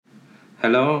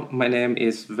Hello, my name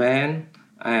is Van.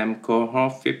 I am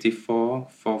cohort 54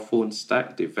 for full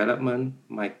stack development.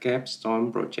 My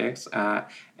capstone projects are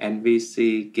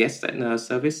NVC guest partner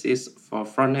services for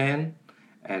front end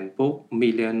and book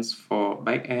millions for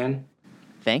back end.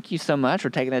 Thank you so much for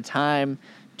taking the time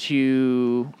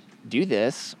to do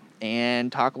this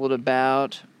and talk a little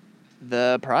about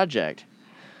the project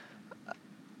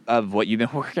of what you've been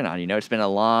working on. It's been a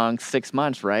long 6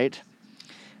 months, right?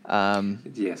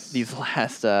 Yes. These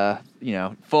last,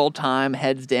 full time,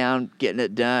 heads down, getting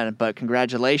it done. But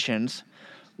congratulations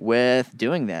with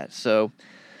doing that. So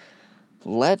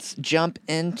let's jump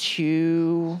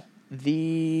into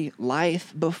the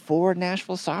life before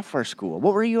Nashville Software School.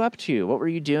 What were you up to? What were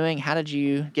you doing? How did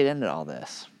you get into all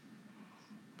this?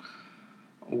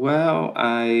 Well,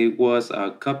 I was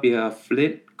a copier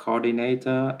fleet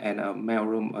coordinator and a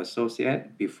mailroom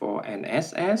associate before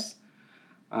NSS.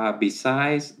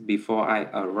 Besides, before I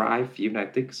arrived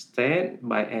United States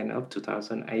by end of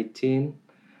 2018,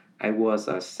 I was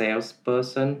a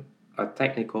salesperson, a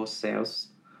technical sales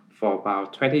for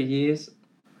about 20 years.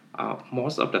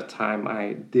 Most of the time,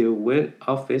 I deal with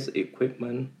office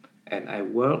equipment and I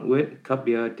work with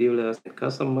copier dealers and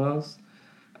customers.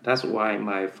 That's why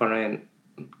my foreign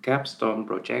capstone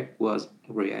project was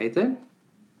created.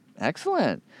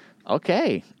 Excellent.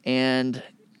 Okay. And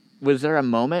was there a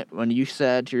moment when you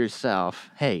said to yourself,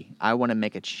 hey, I want to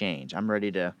make a change? I'm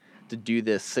ready to do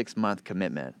this 6-month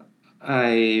commitment.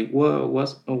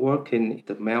 Was working in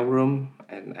the mailroom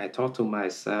and I thought to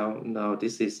myself, no,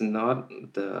 this is not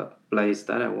the place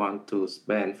that I want to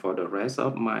spend for the rest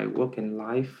of my working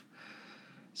life.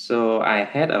 So I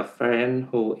had a friend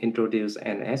who introduced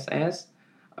NSS,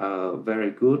 a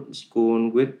very good school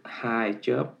with high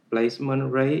job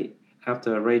placement rate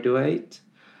after graduate.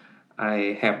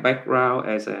 I have background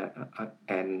as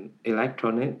an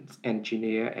electronics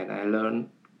engineer and I learned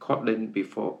coding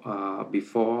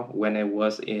before when I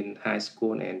was in high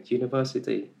school and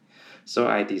university. So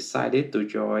I decided to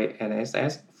join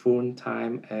NSS full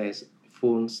time as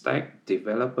full stack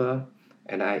developer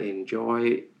and I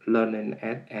enjoy learning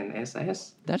at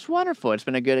NSS. That's wonderful. It's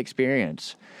been a good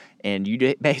experience. And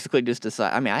you basically just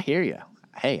decide, I hear you.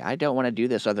 Hey, I don't want to do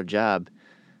this other job.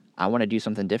 I want to do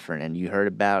something different. And you heard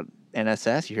about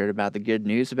NSS, you heard about the good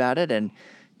news about it, and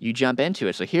you jump into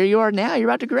it. So here you are now. You're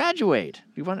about to graduate.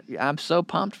 I'm so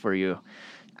pumped for you.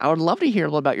 I would love to hear a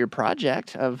little about your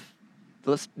project.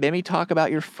 Let's maybe talk about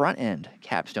your front end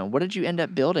capstone. What did you end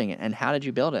up building, and how did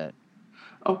you build it?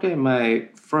 Okay, my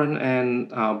front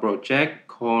end project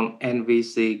called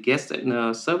NVC Guest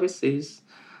Partner Services.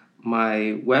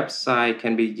 My website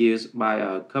can be used by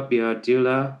a copier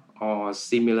dealer or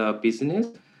similar business.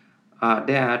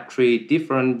 There are three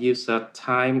different user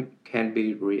types can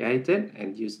be created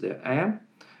and use the app.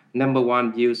 Number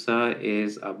one user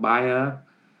is a buyer.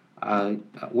 Uh,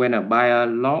 when a buyer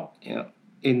log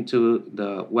into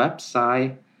the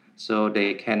website, so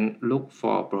they can look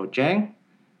for a project,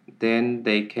 then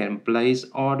they can place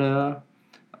order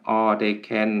or they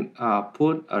can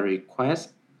put a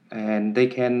request and they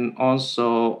can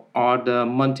also order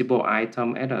multiple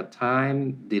items at a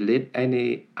time, delete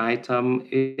any item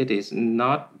if it is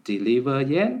not delivered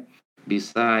yet.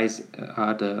 Besides,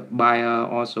 the buyer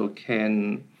also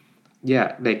can,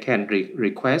 yeah, they can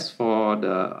request for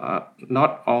the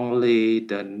not only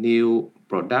the new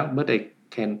product, but they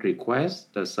can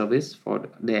request the service for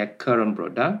their current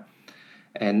product.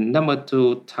 And number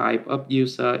two type of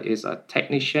user is a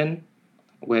technician.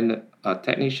 When a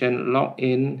technician log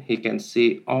in, he can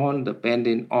see all the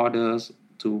pending orders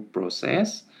to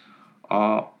process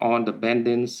or on the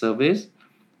pending service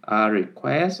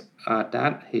request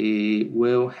that he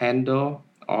will handle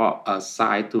or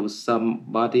assign to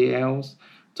somebody else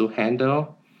to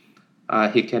handle.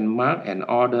 He can mark an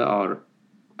order or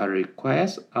a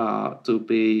request to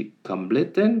be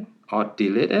completed or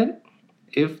deleted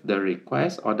if the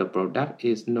request or the product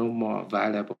is no more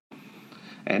available.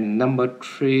 And number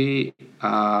three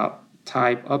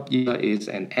type of user is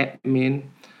an admin.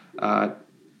 Uh,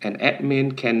 an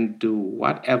admin can do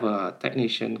whatever a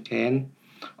technician can.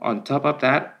 On top of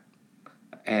that,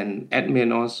 an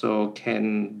admin also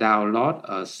can download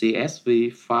a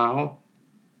CSV file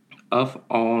of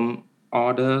all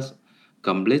orders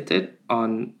completed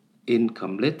on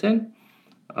incompleted,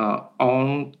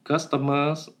 on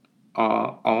customers,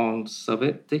 or on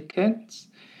service tickets.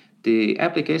 The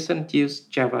application uses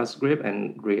JavaScript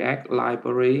and React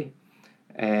library,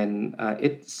 and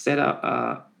it set up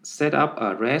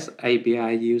a REST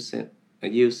API using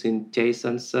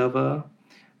JSON server.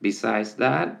 Besides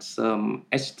that, some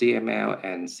HTML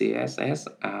and CSS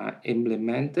are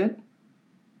implemented.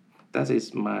 That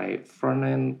is my front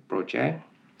end project.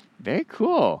 Very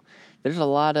cool. There's a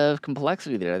lot of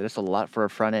complexity there. There's a lot for a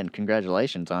front end.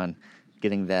 Congratulations on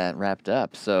getting that wrapped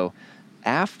up. So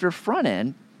after front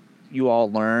end, you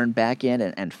all learn back end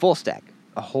and full stack,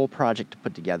 a whole project to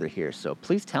put together here. So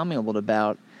please tell me a little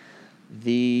about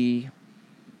the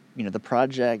the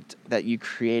project that you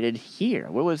created here.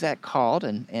 What was that called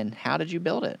and how did you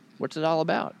build it? What's it all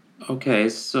about? Okay,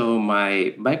 so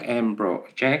my backend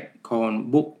project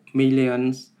called Book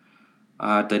Millions.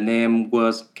 The name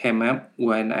was came up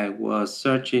when I was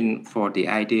searching for the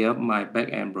idea of my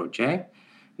backend project.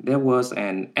 There was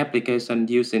an application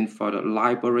using for the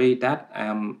library that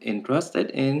I'm interested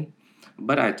in,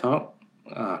 but I thought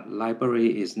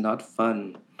library is not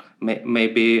fun.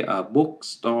 Maybe a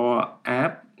bookstore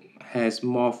app has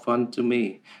more fun to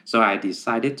me. So I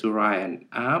decided to write an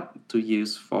app to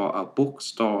use for a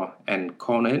bookstore and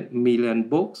call it Million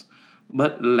Books.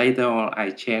 But later on,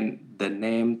 I changed the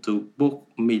name to Book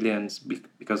Millions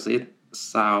because it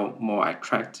sounds more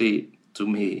attractive to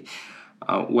me.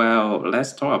 Well,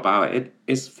 let's talk about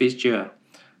its feature.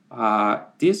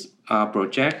 This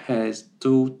project has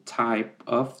two type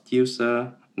of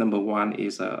user. Number one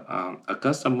is a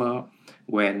customer.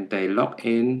 When they log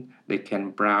in, they can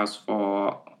browse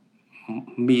for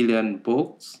million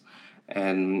books,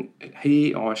 and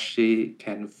he or she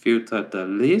can filter the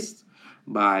list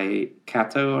by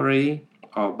category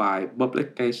or by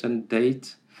publication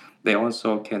date. They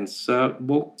also can search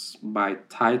books by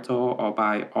title or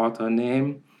by author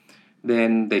name.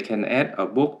 Then they can add a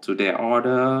book to their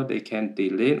order. They can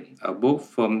delete a book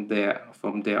from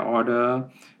their order.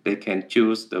 They can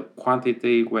choose the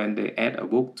quantity when they add a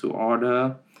book to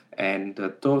order, and the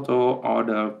total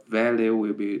order value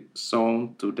will be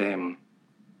shown to them.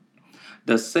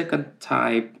 The second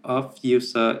type of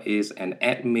user is an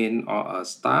admin or a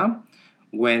staff.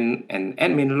 When an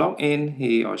admin log in,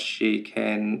 he or she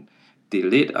can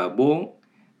delete a book,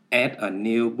 add a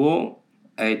new book,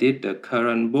 edit the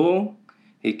current book.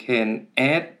 He can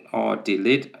add or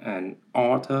delete an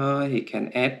author. He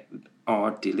can add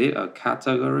or delete a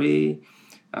category.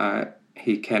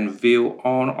 He can view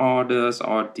all orders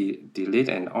or delete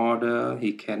an order.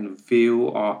 He can view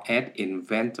or add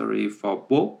inventory for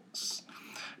books.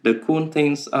 The cool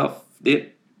things of this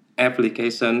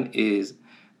application is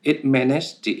it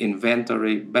manages the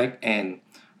inventory backend.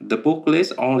 The book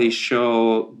list only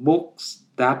show books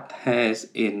that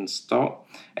has in stock,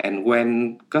 and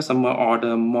when customer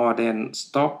order more than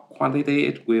stock quantity,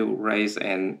 it will raise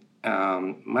an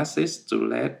message to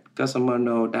let customer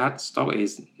know that stock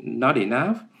is not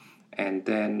enough, and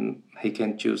then he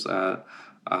can choose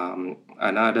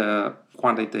another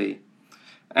quantity.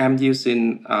 I'm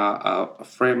using a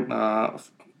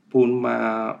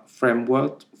Puma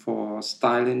framework for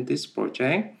styling this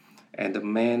project, and the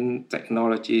main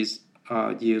technologies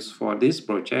used for this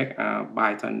project are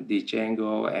Python,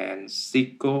 Django, and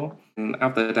SQL. And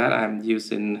after that, I'm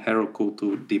using Heroku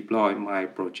to deploy my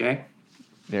project.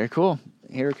 Very cool.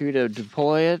 Heroku to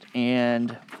deploy it,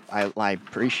 and I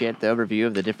appreciate the overview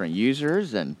of the different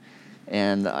users and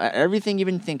everything you've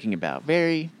been thinking about.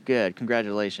 Very good.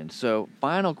 Congratulations. So,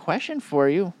 final question for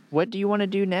you. What do you want to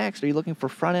do next? Are you looking for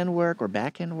front-end work or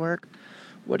back-end work?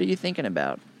 What are you thinking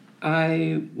about?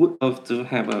 I would love to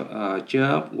have a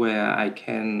job where I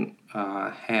can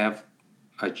have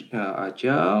a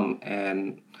job,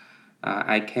 and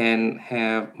I can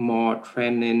have more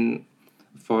training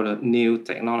for the new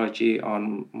technology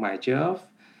on my job.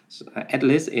 So, at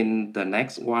least in the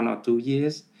next 1 or 2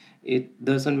 years, it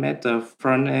doesn't matter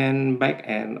front end, back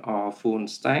end, or full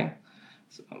stack.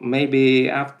 So maybe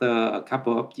after a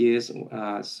couple of years,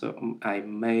 so I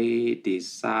may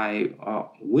decide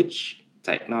which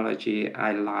technology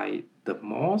I like the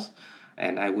most,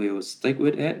 and I will stick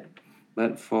with it.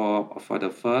 But for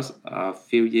the first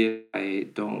few years, I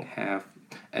don't have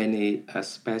any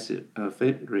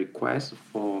specific request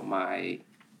for my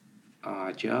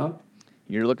job.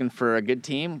 You're looking for a good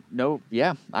team? No,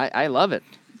 yeah, I love it.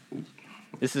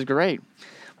 This is great.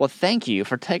 Well, thank you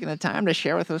for taking the time to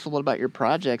share with us a little about your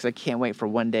projects. I can't wait for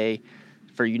one day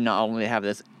for you not only to have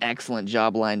this excellent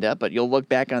job lined up, but you'll look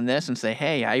back on this and say,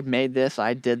 hey, I made this,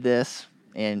 I did this,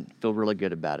 and feel really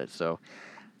good about it. So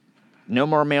no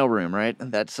more mailroom, right?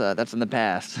 That's in the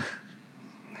past.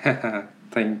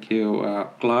 Thank you,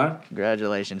 Clark.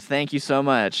 Congratulations. Thank you so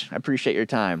much. I appreciate your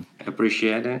time.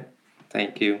 Appreciate it.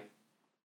 Thank you.